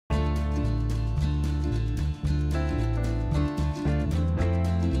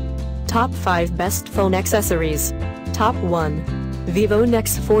Top 5 Best Phone Accessories. Top 1. Vivo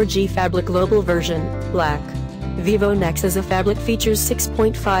NEX 4G Phablet Global Version, Black. Vivo NEX is a phablet features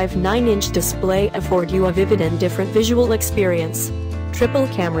 6.59-inch display afford you a vivid and different visual experience. Triple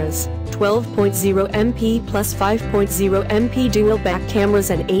cameras, 12.0 MP plus 5.0 MP dual back cameras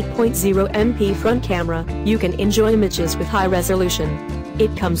and 8.0 MP front camera. You can enjoy images with high resolution.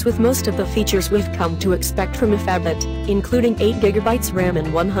 It comes with most of the features we've come to expect from a phablet, including 8GB RAM and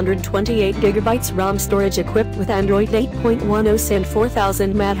 128GB ROM storage equipped with Android 8.10 and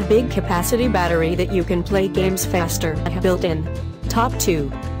 4000 mAh big capacity battery that you can play games faster. Built-in. Top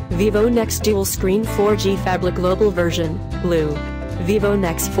 2. Vivo NEX Dual Screen 4G Phablet Global Version, Blue. Vivo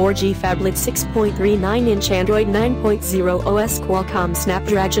NEX 4G Phablet 6.39-inch Android 9.0 OS Qualcomm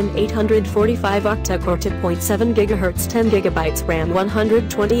Snapdragon 845 Octa-core 2.7 GHz 10GB RAM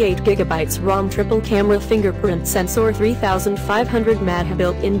 128GB ROM triple camera fingerprint sensor 3500 mAh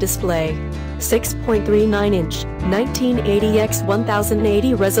built-in display. 6.39-inch,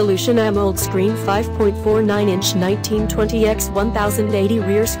 1980x1080 resolution AMOLED screen 5.49-inch 1920x1080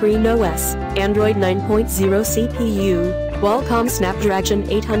 rear screen OS, Android 9.0 CPU, Qualcomm Snapdragon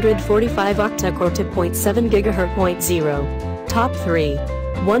 845 Octa-core 2.7 GHz. Top 3.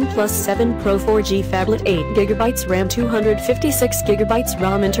 OnePlus 7 Pro 4G Phablet 8GB RAM 256GB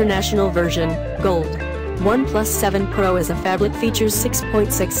ROM International Version, Gold. OnePlus 7 Pro is a phablet features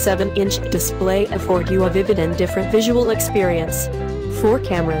 6.67-inch display afford you a vivid and different visual experience. 4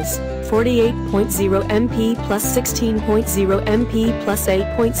 cameras, 48.0 MP plus 16.0 MP plus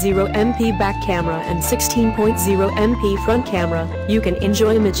 8.0 MP back camera and 16.0 MP front camera. You can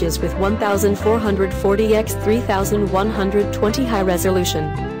enjoy images with 1440x 3120 high resolution.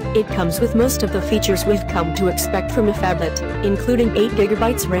 It comes with most of the features we've come to expect from a phablet, including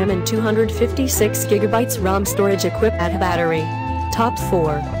 8GB RAM and 256GB ROM storage equipped with battery. Top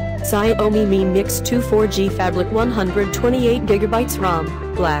 4. Xiaomi Mi Mix 2 4G Phablet 128GB ROM,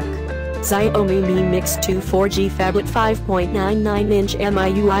 Black. Xiaomi Mi Mix 2 4G Phablet 5.99-inch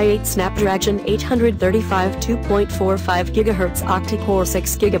MIUI 8 Snapdragon 835 2.45 GHz Octa-core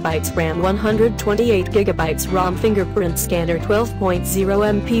 6GB RAM 128GB ROM fingerprint scanner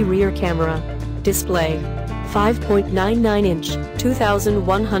 12.0 MP rear camera. Display. 5.99-inch,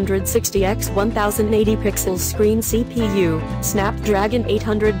 2160x1080 pixels screen CPU, Snapdragon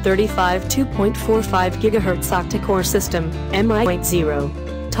 835 2.45 GHz octa-core system, MI.0.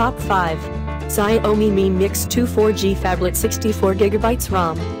 Top 5. Xiaomi Mi Mix 2 4G Phablet 64GB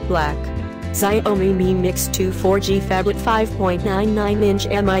ROM, Black. Xiaomi Mi Mix 2 4G Phablet 5.99-inch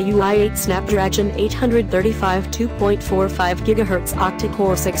MIUI 8 Snapdragon 835 2.45 GHz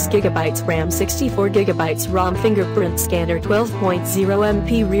octa-core 6GB RAM 64GB ROM fingerprint scanner 12.0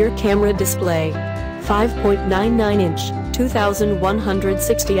 MP rear camera display. 5.99-inch,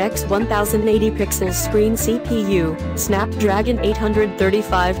 2160x1080 pixels screen CPU, Snapdragon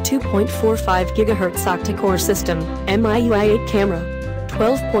 835 2.45 GHz octa-core system, MIUI 8 camera.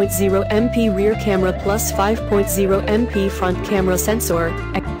 12.0 MP rear camera plus 5.0 MP front camera sensor.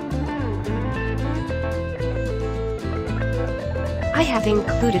 I have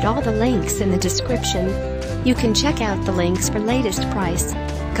included all the links in the description. You can check out the links for latest price.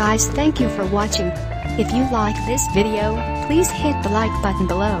 Guys, thank you for watching. If you like this video, please hit the like button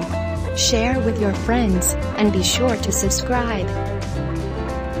below. Share with your friends, and be sure to subscribe.